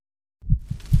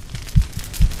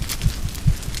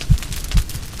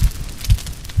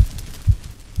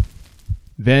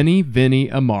Veni,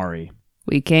 Vini, Amari.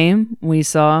 We came, we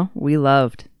saw, we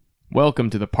loved. Welcome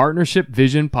to the Partnership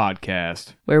Vision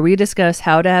Podcast, where we discuss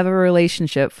how to have a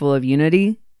relationship full of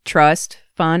unity, trust,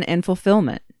 fun, and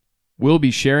fulfillment. We'll be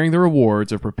sharing the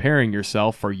rewards of preparing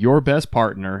yourself for your best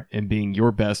partner and being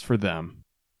your best for them.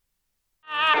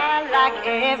 I like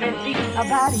everything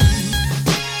about you.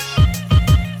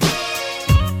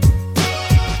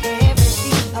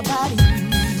 Everything about you.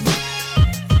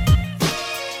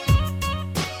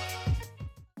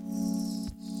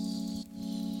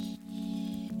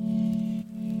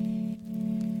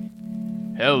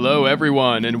 Hello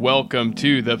everyone, and welcome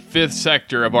to the fifth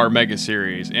sector of our mega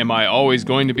series, Am I Always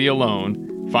Going to Be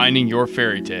Alone? Finding Your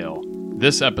Fairy Tale.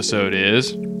 This episode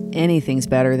is... Anything's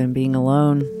better than being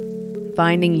alone.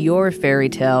 Finding Your Fairy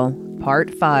Tale,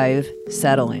 Part 5,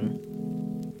 Settling.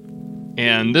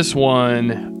 And this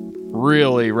one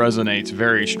really resonates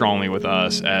very strongly with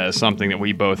us as something that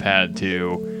we both had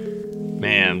to,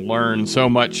 learn so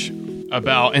much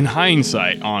about in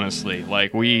hindsight, honestly.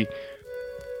 Like, we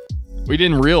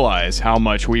didn't realize how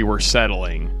much we were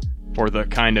settling for the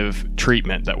kind of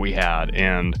treatment that we had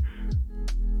and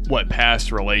what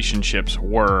past relationships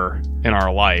were in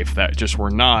our life that just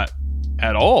were not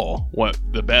at all what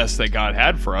the best that God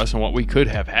had for us and what we could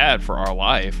have had for our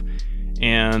life.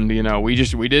 And, we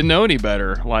didn't know any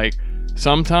better. Like,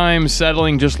 sometimes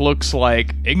settling just looks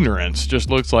like ignorance, just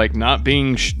looks like not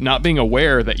being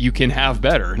aware that you can have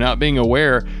better, not being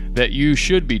aware that you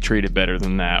should be treated better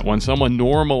than that. When someone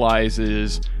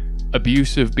normalizes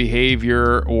abusive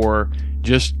behavior or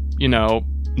just,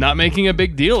 not making a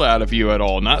big deal out of you at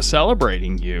all, not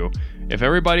celebrating you. If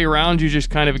everybody around you just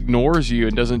kind of ignores you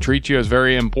and doesn't treat you as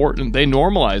very important, they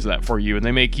normalize that for you and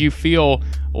they make you feel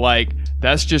like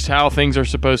that's just how things are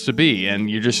supposed to be. And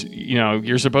you're just,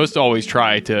 you're supposed to always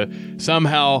try to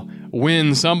somehow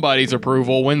win somebody's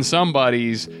approval, win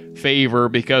somebody's favor,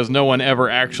 because no one ever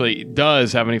actually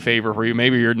does have any favor for you.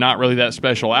 Maybe you're not really that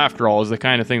special after all, is the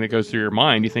kind of thing that goes through your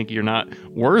mind. You think you're not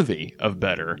worthy of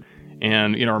better.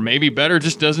 And, or maybe better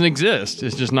just doesn't exist.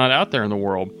 It's just not out there in the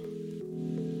world.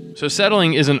 So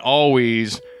settling isn't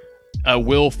always a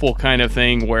willful kind of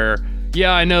thing where,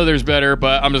 yeah, I know there's better,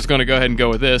 but I'm just going to go ahead and go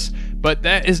with this. But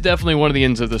that is definitely one of the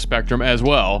ends of the spectrum as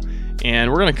well. And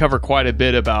we're going to cover quite a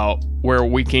bit about where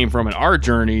we came from in our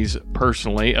journeys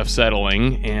personally of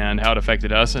settling and how it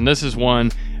affected us. And this is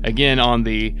one, again, on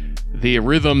the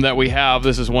rhythm that we have.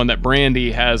 This is one that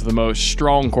Brandy has the most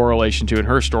strong correlation to in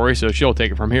her story. So she'll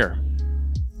take it from here.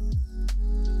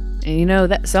 And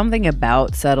that something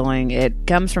about settling, it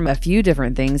comes from a few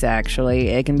different things, actually.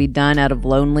 It can be done out of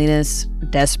loneliness,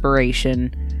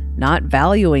 desperation, not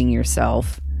valuing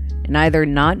yourself, and either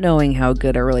not knowing how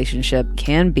good a relationship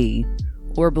can be,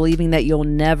 or believing that you'll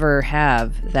never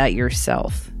have that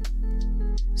yourself.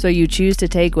 So you choose to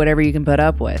take whatever you can put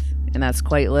up with, and that's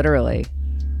quite literally.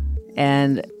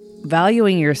 And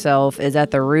valuing yourself is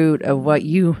at the root of what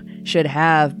you should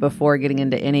have before getting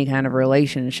into any kind of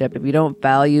relationship. If you don't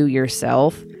value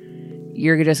yourself,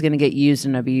 you're just going to get used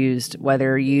and abused,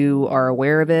 whether you are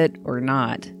aware of it or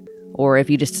not. Or if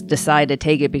you just decide to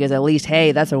take it because at least,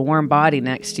 hey, that's a warm body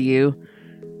next to you,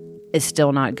 it's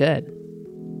still not good.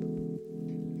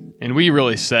 And we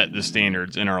really set the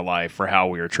standards in our life for how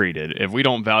we are treated. If we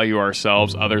don't value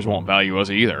ourselves, others won't value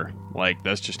us either. Like,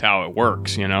 that's just how it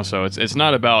works, So it's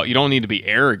not about, you don't need to be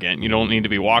arrogant. You don't need to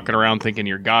be walking around thinking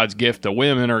you're God's gift to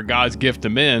women or God's gift to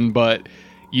men, but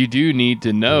you do need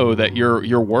to know that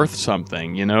you're worth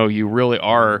something. You really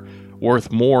are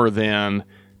worth more than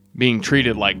being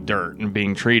treated like dirt and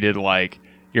being treated like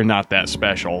you're not that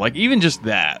special. Like, even just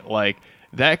that,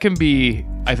 that can be,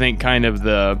 I think, kind of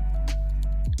the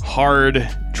hard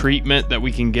treatment that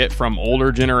we can get from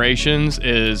older generations.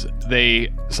 Is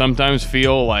they sometimes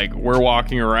feel like we're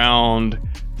walking around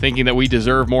thinking that we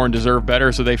deserve more and deserve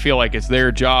better, so they feel like it's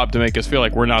their job to make us feel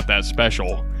like we're not that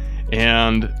special.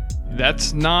 And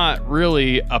that's not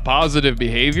really a positive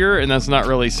behavior, and that's not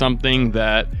really something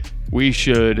that we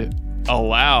should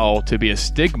allow to be a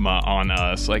stigma on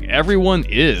us. Like, everyone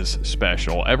is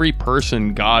special. Every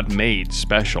person God made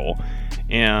special.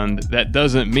 And that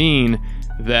doesn't mean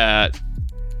that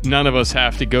none of us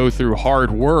have to go through hard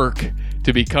work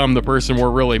to become the person we're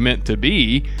really meant to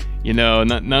be.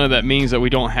 None of that means that we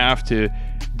don't have to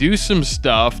do some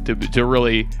stuff to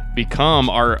really become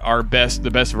the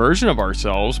best version of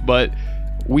ourselves. But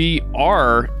we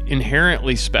are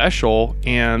inherently special,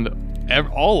 and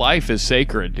all life is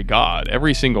sacred to God.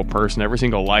 Every single person, every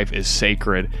single life is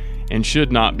sacred and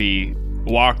should not be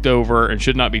walked over and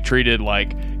should not be treated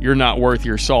like you're not worth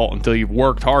your salt until you've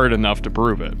worked hard enough to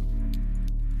prove it.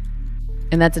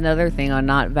 And that's another thing on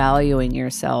not valuing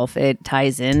yourself. It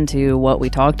ties into what we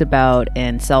talked about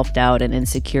in self-doubt and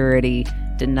insecurity,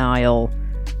 denial,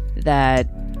 that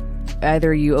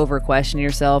either you over-question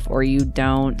yourself or you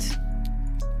don't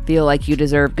feel like you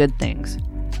deserve good things.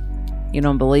 You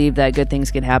don't believe that good things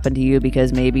can happen to you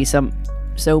because maybe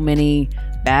so many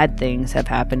bad things have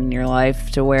happened in your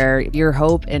life to where your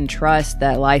hope and trust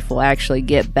that life will actually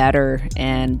get better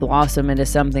and blossom into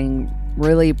something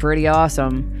really pretty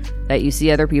awesome that you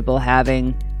see other people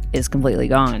having is completely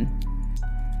gone.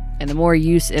 And the more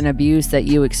use and abuse that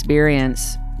you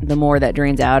experience, the more that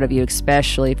drains out of you,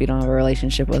 especially if you don't have a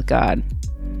relationship with God.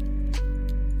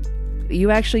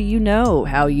 You know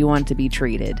how you want to be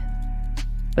treated.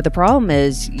 But the problem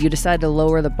is you decide to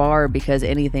lower the bar because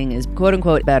anything is quote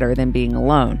unquote better than being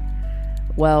alone.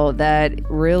 Well, that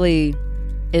really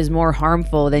is more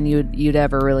harmful than you'd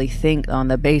ever really think on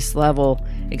the base level,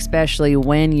 especially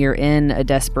when you're in a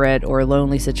desperate or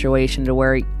lonely situation to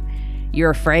where you're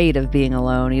afraid of being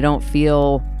alone. You don't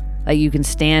feel like you can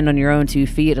stand on your own 2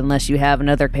 feet unless you have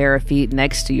another pair of feet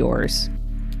next to yours.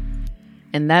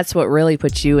 And that's what really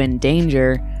puts you in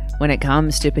danger when it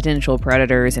comes to potential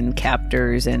predators and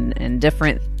captors and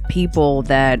different people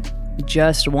that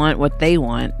just want what they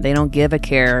want. They don't give a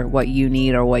care what you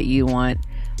need or what you want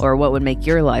or what would make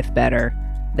your life better.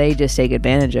 They just take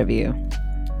advantage of you.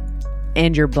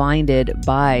 And you're blinded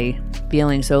by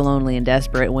feeling so lonely and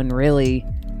desperate when really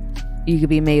you could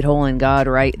be made whole in God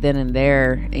right then and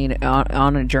there,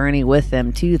 on a journey with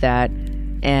them to that,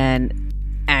 and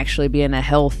actually be in a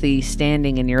healthy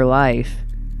standing in your life,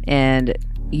 and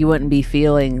you wouldn't be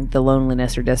feeling the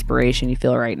loneliness or desperation you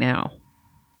feel right now.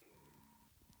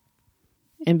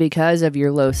 And because of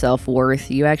your low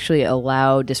self-worth, you actually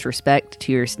allow disrespect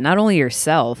to not only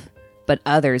yourself, but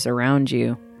others around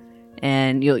you.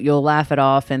 And you'll laugh it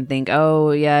off and think,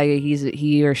 oh yeah,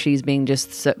 he or she's being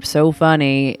just so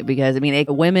funny, because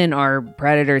women are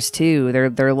predators too.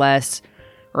 They're less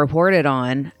reported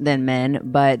on than men,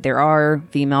 but there are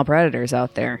female predators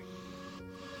out there,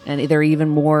 and they're even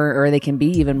more, or they can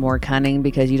be even more cunning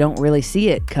because you don't really see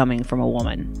it coming from a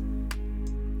woman.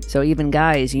 So even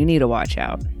guys, you need to watch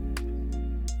out.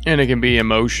 And it can be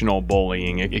emotional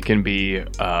bullying. It can be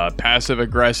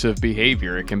passive-aggressive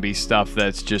behavior. It can be stuff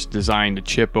that's just designed to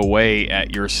chip away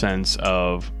at your sense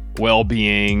of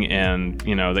well-being and,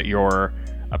 that you're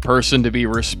a person to be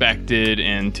respected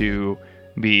and to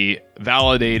be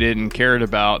validated and cared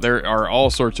about. There are all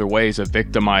sorts of ways of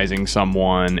victimizing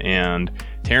someone and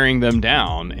tearing them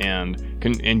down and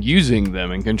using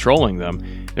them and controlling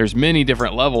them. There's many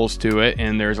different levels to it,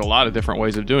 and there's a lot of different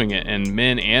ways of doing it, and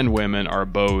men and women are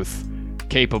both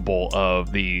capable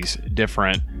of these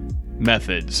different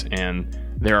methods. And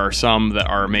there are some that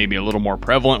are maybe a little more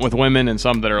prevalent with women and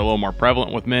some that are a little more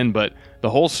prevalent with men, but the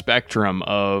whole spectrum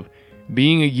of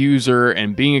being a user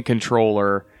and being a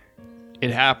controller,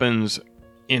 it happens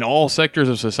in all sectors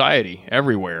of society,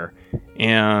 everywhere.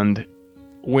 And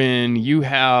when you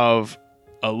have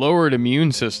a lowered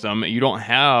immune system, you don't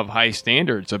have high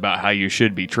standards about how you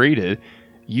should be treated,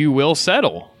 you will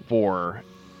settle for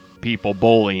people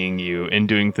bullying you and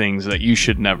doing things that you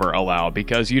should never allow,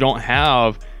 because you don't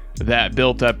have that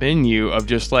built up in you of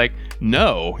just like,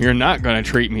 no, you're not going to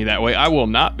treat me that way. I will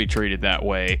not be treated that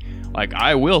way. Like,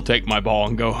 I will take my ball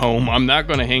and go home. I'm not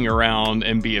going to hang around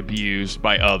and be abused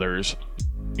by others.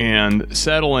 And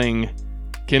settling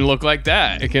can look like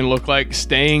that. It can look like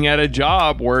staying at a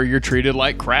job where you're treated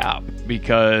like crap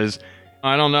because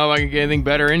I don't know if I can get anything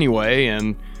better anyway,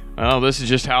 and this is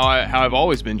just how I've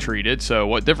always been treated, so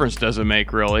what difference does it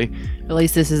make, really? At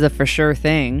least this is a for sure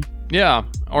thing. Yeah,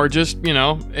 or just,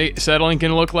 settling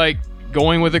can look like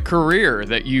going with a career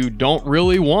that you don't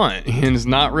really want and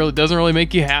doesn't really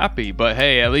make you happy, but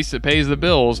hey, at least it pays the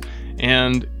bills.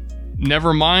 And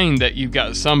never mind that you've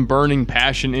got some burning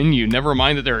passion in you. Never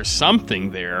mind that there is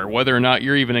something there, whether or not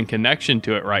you're even in connection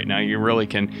to it right now. You really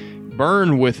can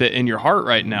burn with it in your heart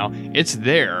right now. It's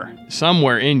there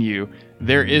somewhere in you.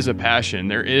 There is a passion.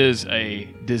 There is a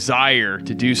desire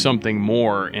to do something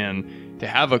more and to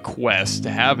have a quest,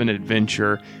 to have an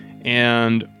adventure.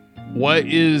 And what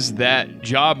is that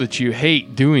job that you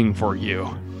hate doing for you?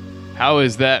 How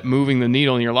is that moving the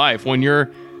needle in your life? When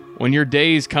your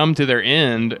days come to their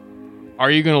end, are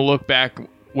you going to look back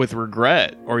with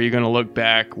regret, or are you going to look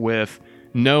back with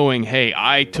knowing, hey,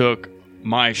 I took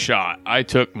my shot, I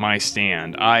took my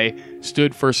stand, I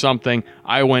stood for something,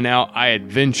 I went out, I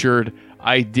adventured,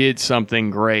 I did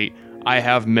something great, I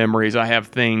have memories, I have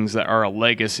things that are a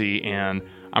legacy, and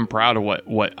I'm proud of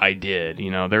what I did.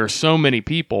 There are so many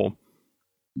people,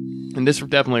 and this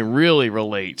definitely really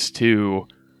relates to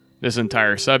this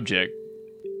entire subject.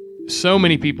 so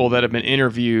many people that have been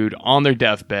interviewed on their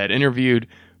deathbed, interviewed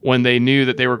when they knew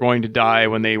that they were going to die,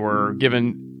 when they were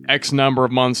given X number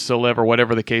of months to live or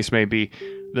whatever the case may be.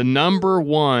 The number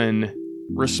one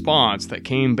response that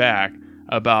came back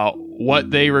about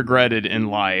what they regretted in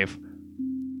life,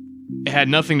 it had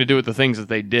nothing to do with the things that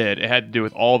they did. It had to do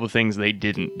with all the things they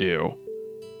didn't do.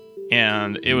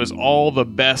 And it was all the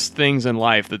best things in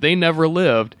life that they never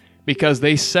lived because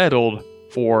they settled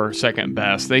for second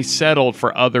best. They settled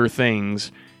for other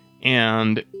things,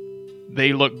 and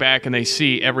they look back and they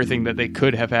see everything that they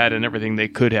could have had and everything they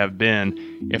could have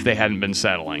been if they hadn't been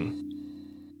settling.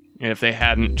 And if they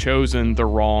hadn't chosen the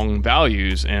wrong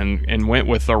values and went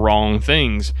with the wrong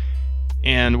things.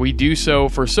 And we do so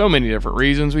for so many different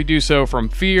reasons. We do so from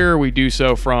fear. We do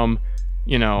so from,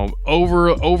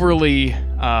 overly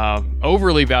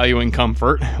valuing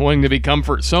comfort, wanting to be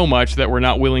comfort so much that we're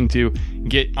not willing to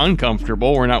get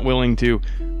uncomfortable. We're not willing to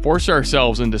force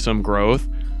ourselves into some growth,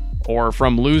 or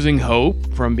from losing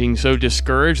hope, from being so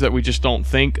discouraged that we just don't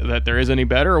think that there is any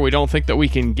better, or we don't think that we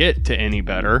can get to any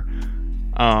better.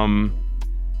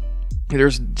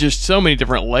 There's just so many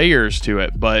different layers to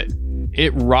it, but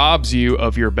it robs you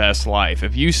of your best life.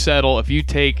 If you settle, if you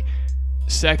take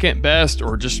second best,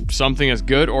 or just something that's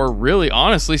good, or really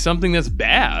honestly something that's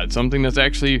bad, something that's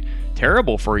actually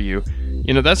terrible for you,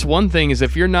 that's one thing, is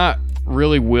if you're not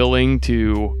really willing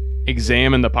to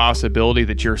examine the possibility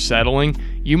that you're settling,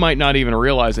 you might not even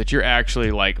realize that you're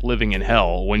actually like living in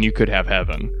hell when you could have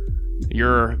heaven.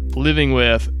 You're living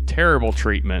with terrible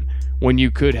treatment when you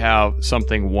could have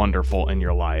something wonderful in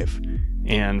your life.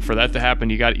 And for that to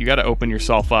happen, you got to open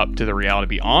yourself up to the reality.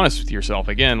 Be honest with yourself.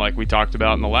 Again, like we talked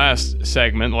about in the last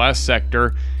segment, the last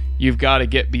sector, you've got to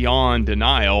get beyond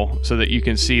denial so that you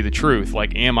can see the truth.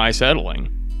 Like, am I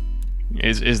settling?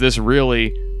 Is this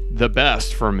really the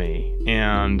best for me?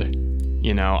 And,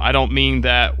 I don't mean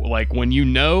that like when you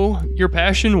know your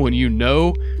passion, when you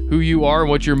know who you are,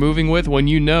 what you're moving with, when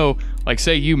like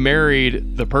say you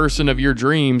married the person of your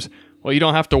dreams, well, you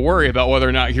don't have to worry about whether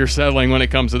or not you're settling when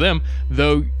it comes to them,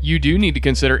 though you do need to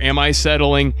consider, am I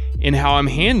settling in how I'm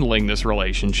handling this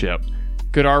relationship?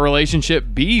 Could our relationship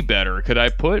be better? Could I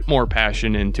put more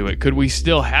passion into it? Could we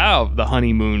still have the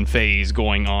honeymoon phase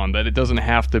going on, that it doesn't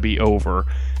have to be over?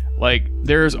 Like,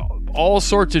 there's all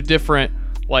sorts of different,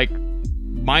 like,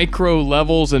 micro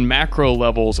levels and macro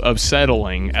levels of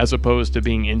settling, as opposed to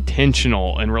being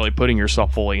intentional and really putting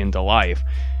yourself fully into life.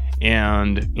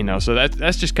 And, so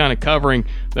that's just kind of covering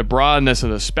the broadness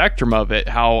of the spectrum of it,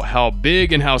 how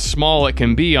big and how small it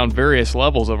can be on various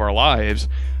levels of our lives.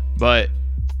 But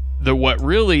what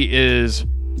really is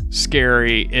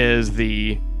scary is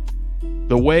the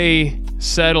way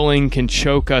settling can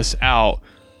choke us out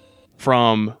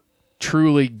from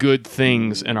truly good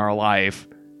things in our life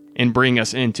and bring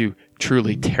us into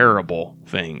truly terrible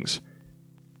things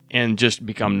and just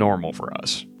become normal for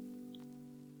us.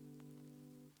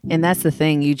 And that's the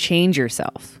thing. You change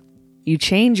yourself. You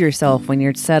change yourself when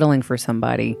you're settling for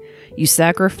somebody. You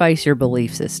sacrifice your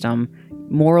belief system,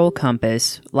 moral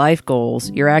compass, life goals,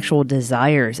 your actual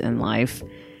desires in life,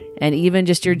 and even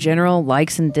just your general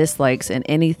likes and dislikes and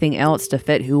anything else to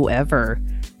fit whoever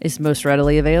is most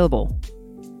readily available.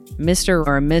 Mr.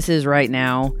 or Mrs. right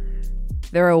now,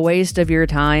 they're a waste of your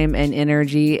time and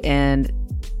energy and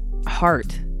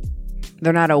heart.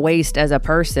 They're not a waste as a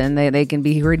person. They can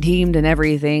be redeemed and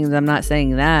everything. I'm not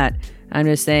saying that. I'm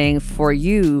just saying for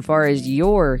you, as far as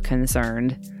you're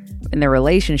concerned, in the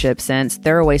relationship sense,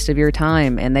 they're a waste of your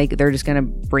time, and they're just going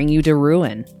to bring you to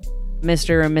ruin.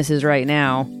 Mr. and Mrs. right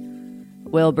now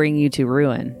will bring you to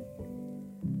ruin.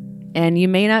 And you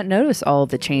may not notice all of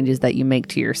the changes that you make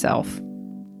to yourself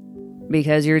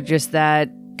because you're just that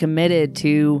committed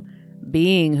to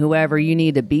being whoever you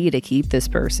need to be to keep this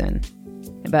person.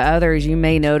 But others you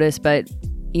may notice, but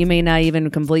you may not even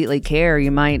completely care.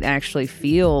 You might actually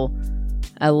feel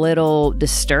a little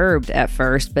disturbed at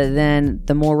first, but then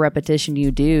the more repetition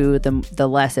you do, the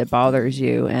less it bothers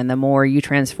you, and the more you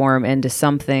transform into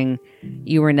something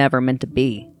you were never meant to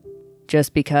be,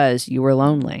 just because you were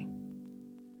lonely.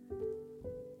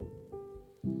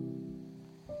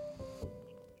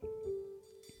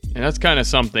 And that's kind of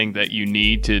something that you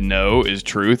need to know is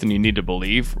truth, and you need to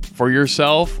believe for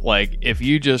yourself. Like, if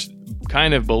you just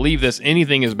kind of believe this,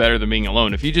 anything is better than being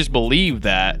alone. If you just believe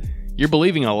that, you're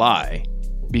believing a lie,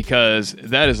 because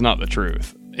that is not the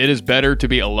truth. It is better to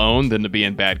be alone than to be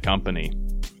in bad company.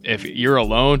 If you're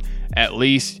alone, at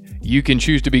least you can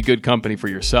choose to be good company for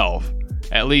yourself.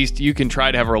 At least you can try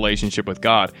to have a relationship with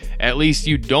God. At least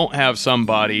you don't have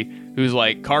somebody who's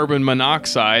like carbon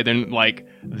monoxide and like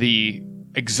the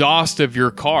exhaust of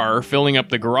your car filling up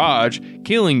the garage,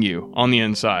 killing you on the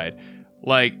inside.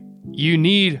 Like, you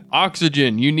need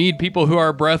oxygen. You need people who are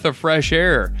a breath of fresh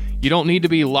air. You don't need to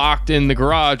be locked in the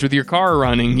garage with your car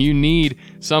running. You need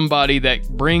somebody that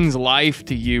brings life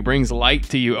to you, brings light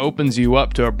to you, opens you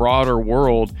up to a broader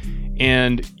world.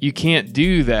 And you can't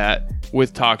do that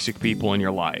with toxic people in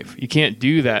your life. You can't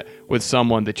do that with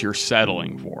someone that you're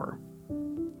settling for.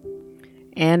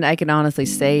 And I can honestly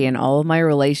say, in all of my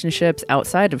relationships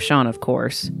outside of Sean, of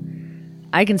course,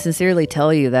 I can sincerely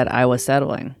tell you that I was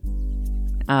settling.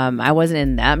 I wasn't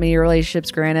in that many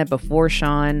relationships, granted. Before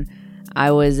Sean,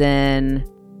 I was in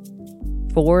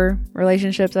 4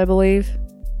 relationships, I believe.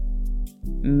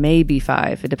 Maybe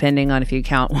 5, depending on if you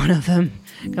count one of them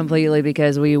completely,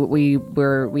 because we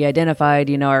identified,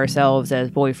 ourselves as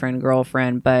boyfriend,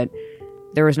 girlfriend, but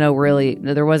there wasn't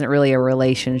really a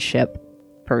relationship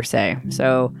per se.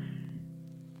 So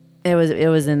it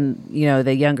was in,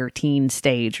 the younger teen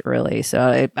stage, really.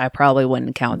 So I probably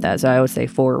wouldn't count that. So I would say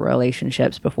 4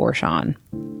 relationships before Sean.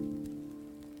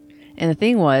 And the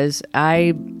thing was,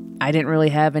 I didn't really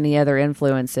have any other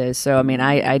influences. So,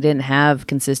 I didn't have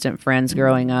consistent friends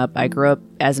growing up. I grew up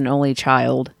as an only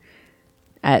child.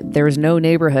 There was no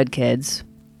neighborhood kids.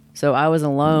 So I was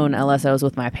alone unless I was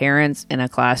with my parents in a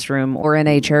classroom or in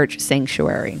a church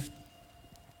sanctuary.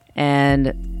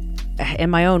 And in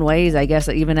my own ways, I guess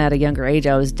even at a younger age,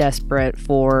 I was desperate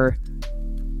for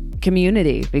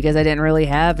community because I didn't really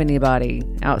have anybody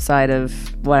outside of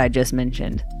what I just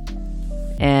mentioned.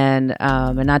 And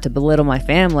not to belittle my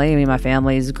family. My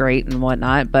family is great and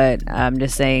whatnot, but I'm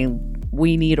just saying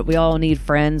we all need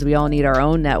friends. We all need our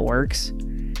own networks.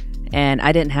 And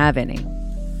I didn't have any.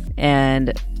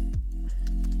 And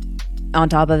on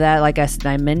top of that, like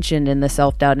I mentioned in the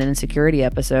self-doubt and insecurity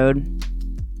episode,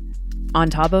 on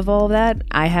top of all of that,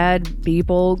 I had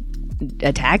people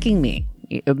attacking me,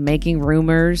 making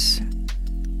rumors,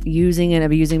 using and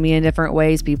abusing me in different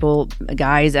ways.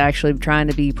 Guys actually trying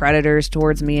to be predators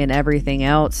towards me and everything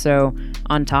else. So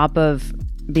on top of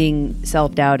being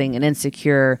self-doubting and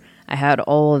insecure, I had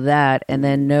all of that and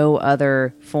then no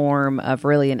other form of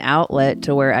really an outlet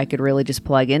to where I could really just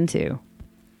plug into.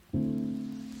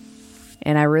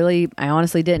 And I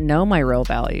honestly didn't know my real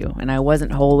value, and I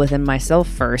wasn't whole within myself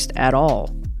first at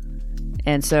all.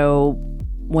 And so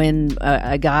when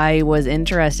a guy was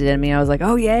interested in me, I was like,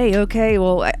 oh, yay, okay,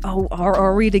 well,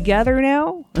 are we together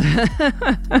now?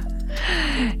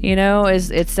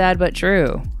 It's sad but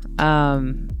true.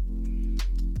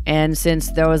 And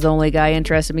since there was the only guy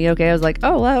interested in me, okay, I was like,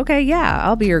 oh, well, okay, yeah,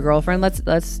 I'll be your girlfriend.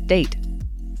 Let's date.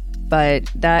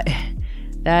 But that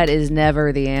is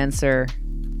never the answer.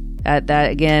 That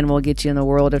again will get you in the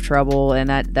world of trouble, and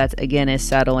that again is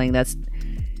settling. That's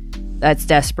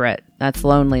desperate. That's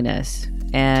loneliness,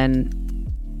 and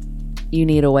you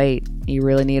need to wait. You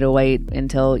really need to wait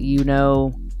until you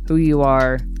know who you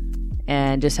are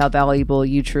and just how valuable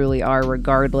you truly are,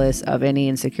 regardless of any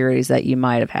insecurities that you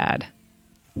might have had.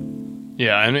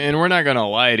 Yeah, and we're not gonna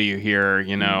lie to you here.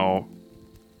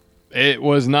 It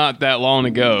was not that long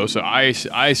ago, so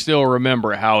I still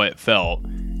remember how it felt,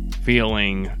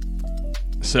 feeling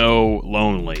so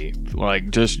lonely,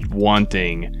 like just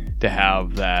wanting to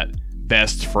have that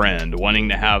best friend, wanting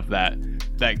to have that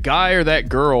guy or that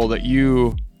girl that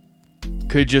you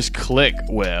could just click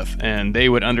with, and they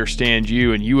would understand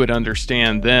you and you would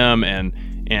understand them, and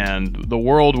the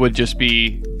world would just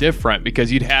be different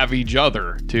because you'd have each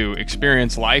other to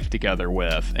experience life together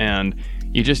with. And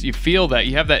you feel that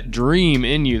you have that dream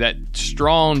in you, that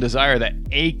strong desire, that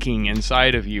aching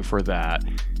inside of you for that.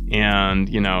 And,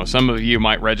 some of you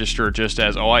might register just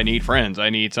as, oh, I need friends. I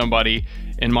need somebody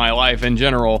in my life in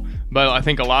general. But I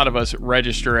think a lot of us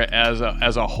register it as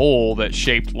a whole that's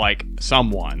shaped like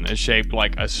someone, is shaped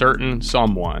like a certain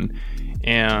someone.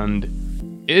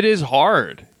 And it is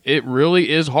hard. It really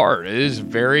is hard. It is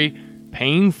very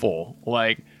painful.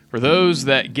 Like, for those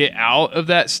that get out of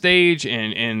that stage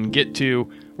and get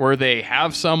to where they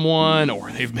have someone,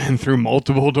 or they've been through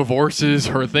multiple divorces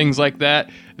or things like that,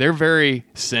 they're very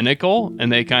cynical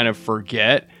and they kind of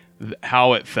forget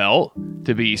how it felt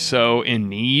to be so in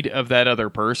need of that other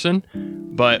person.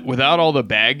 But without all the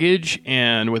baggage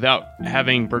and without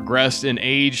having progressed in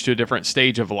age to a different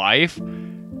stage of life,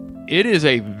 it is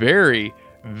a very,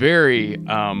 very,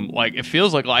 it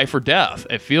feels like life or death.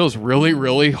 It feels really,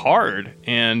 really hard.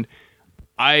 And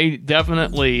I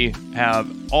definitely have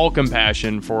all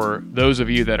compassion for those of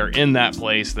you that are in that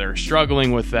place, that are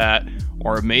struggling with that,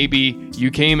 or maybe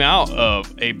you came out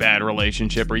of a bad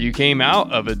relationship or you came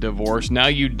out of a divorce. Now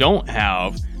you don't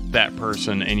have that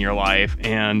person in your life,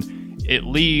 and it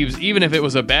leaves, even if it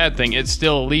was a bad thing, it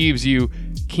still leaves you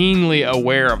keenly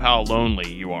aware of how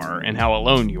lonely you are and how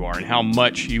alone you are and how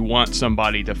much you want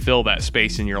somebody to fill that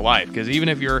space in your life. Because even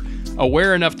if you're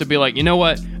aware enough to be like, you know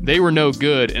what, they were no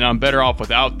good and I'm better off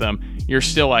without them, you're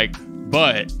still like,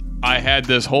 but I had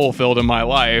this hole filled in my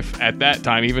life at that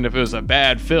time, even if it was a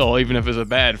bad fill, even if it was a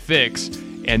bad fix,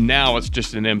 and now it's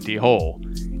just an empty hole.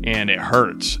 And it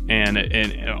hurts. And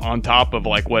on top of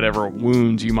like whatever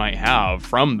wounds you might have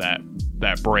from that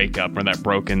breakup or that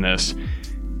brokenness.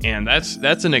 And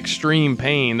that's an extreme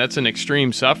pain. That's an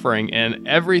extreme suffering. And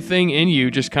everything in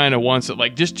you just kind of wants it.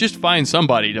 Like, just find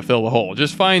somebody to fill the hole.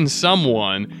 Just find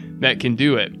someone that can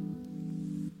do it.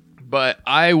 But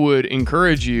I would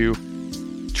encourage you,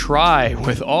 try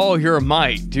with all your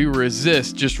might to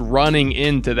resist just running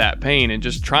into that pain and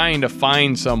just trying to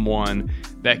find someone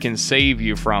that can save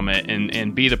you from it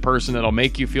and be the person that'll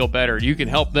make you feel better. You can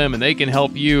help them and they can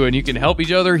help you, and you can help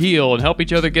each other heal and help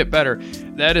each other get better.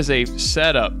 That is a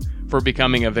setup for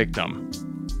becoming a victim.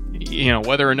 You know,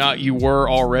 whether or not you were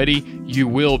already, you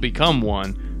will become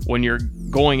one when you're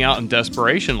going out in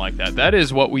desperation like that. That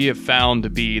is what we have found to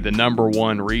be the number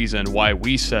one reason why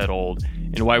we settled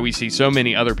and why we see so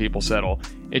many other people settle.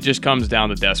 It just comes down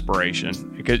to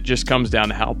desperation. It just comes down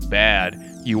to how bad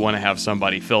you want to have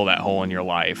somebody fill that hole in your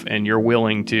life, and you're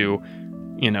willing to,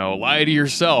 you know, lie to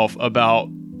yourself about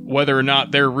whether or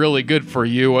not they're really good for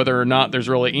you, whether or not there's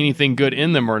really anything good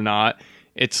in them or not.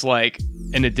 It's like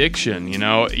an addiction, you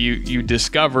know. You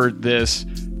discovered this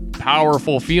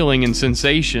powerful feeling and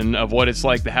sensation of what it's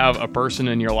like to have a person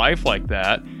in your life like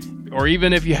that. Or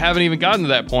even if you haven't even gotten to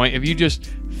that point, if you just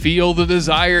feel the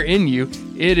desire in you,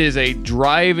 it is a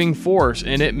driving force,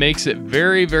 and it makes it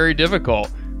very, very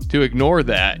difficult to ignore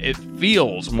that. It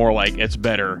feels more like it's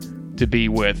better to be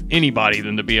with anybody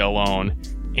than to be alone.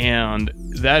 And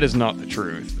that is not the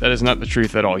truth. That is not the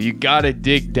truth at all. You got to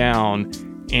dig down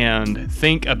and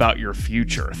think about your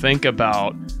future. Think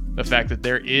about the fact that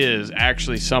there is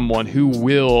actually someone who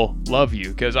will love you.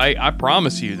 Because I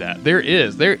promise you that there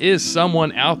is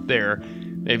someone out there.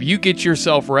 If you get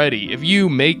yourself ready, if you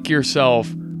make yourself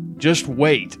just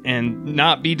wait and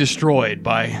not be destroyed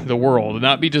by the world,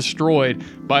 not be destroyed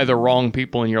by the wrong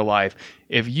people in your life,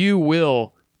 if you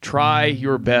will try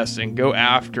your best and go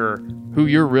after who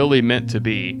you're really meant to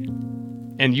be,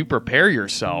 and you prepare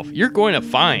yourself, you're going to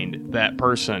find that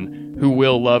person who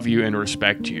will love you and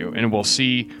respect you and will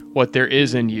see what there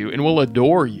is in you and will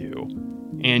adore you,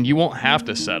 and you won't have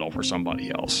to settle for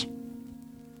somebody else.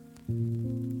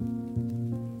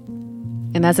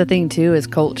 And that's the thing too, is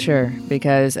culture.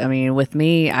 Because I mean, with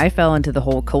me, I fell into the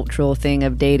whole cultural thing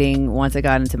of dating once I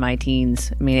got into my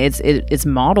teens. I mean, it's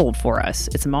modeled for us.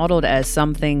 It's modeled as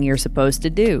something you're supposed to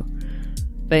do.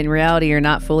 But in reality, you're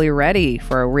not fully ready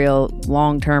for a real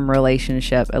long-term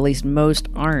relationship. At least most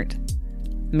aren't.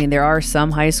 I mean, there are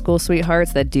some high school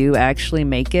sweethearts that do actually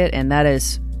make it, and that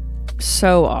is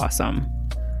so awesome.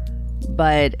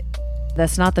 But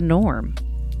that's not the norm.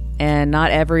 And not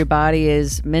everybody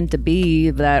is meant to be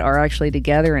that are actually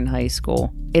together in high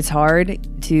school. It's hard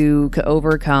to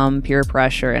overcome peer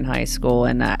pressure in high school,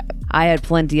 and I had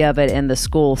plenty of it in the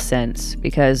school sense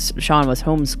because Sean was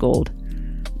homeschooled.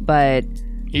 But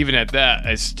even at that,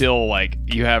 it's still like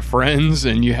you have friends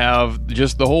and you have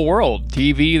just the whole world.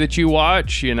 TV that you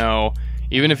watch, you know,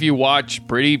 even if you watch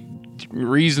pretty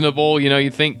reasonable, you know, you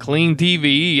think clean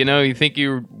TV, you know, you think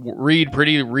you read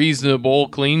pretty reasonable,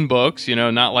 clean books, you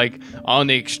know, not like on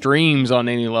the extremes on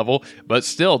any level, but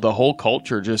still the whole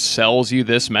culture just sells you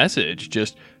this message,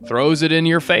 just throws it in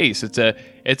your face.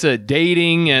 It's a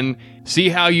dating and see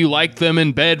how you like them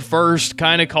in bed first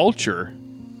kind of culture.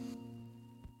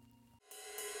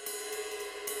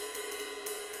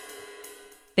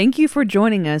 Thank you for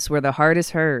joining us where the heart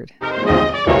is heard.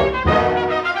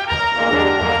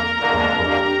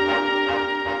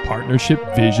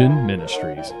 Partnership Vision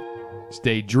Ministries.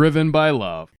 Stay driven by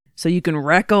love, so you can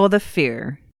wreck all the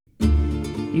fear.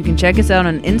 You can check us out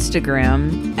on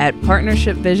Instagram at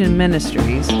Partnership Vision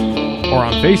Ministries, or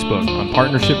on Facebook on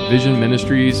Partnership Vision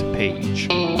Ministries page,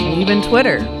 and even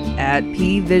Twitter at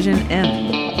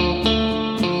PVisionM.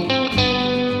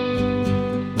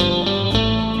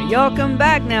 Y'all come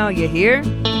back now, you hear?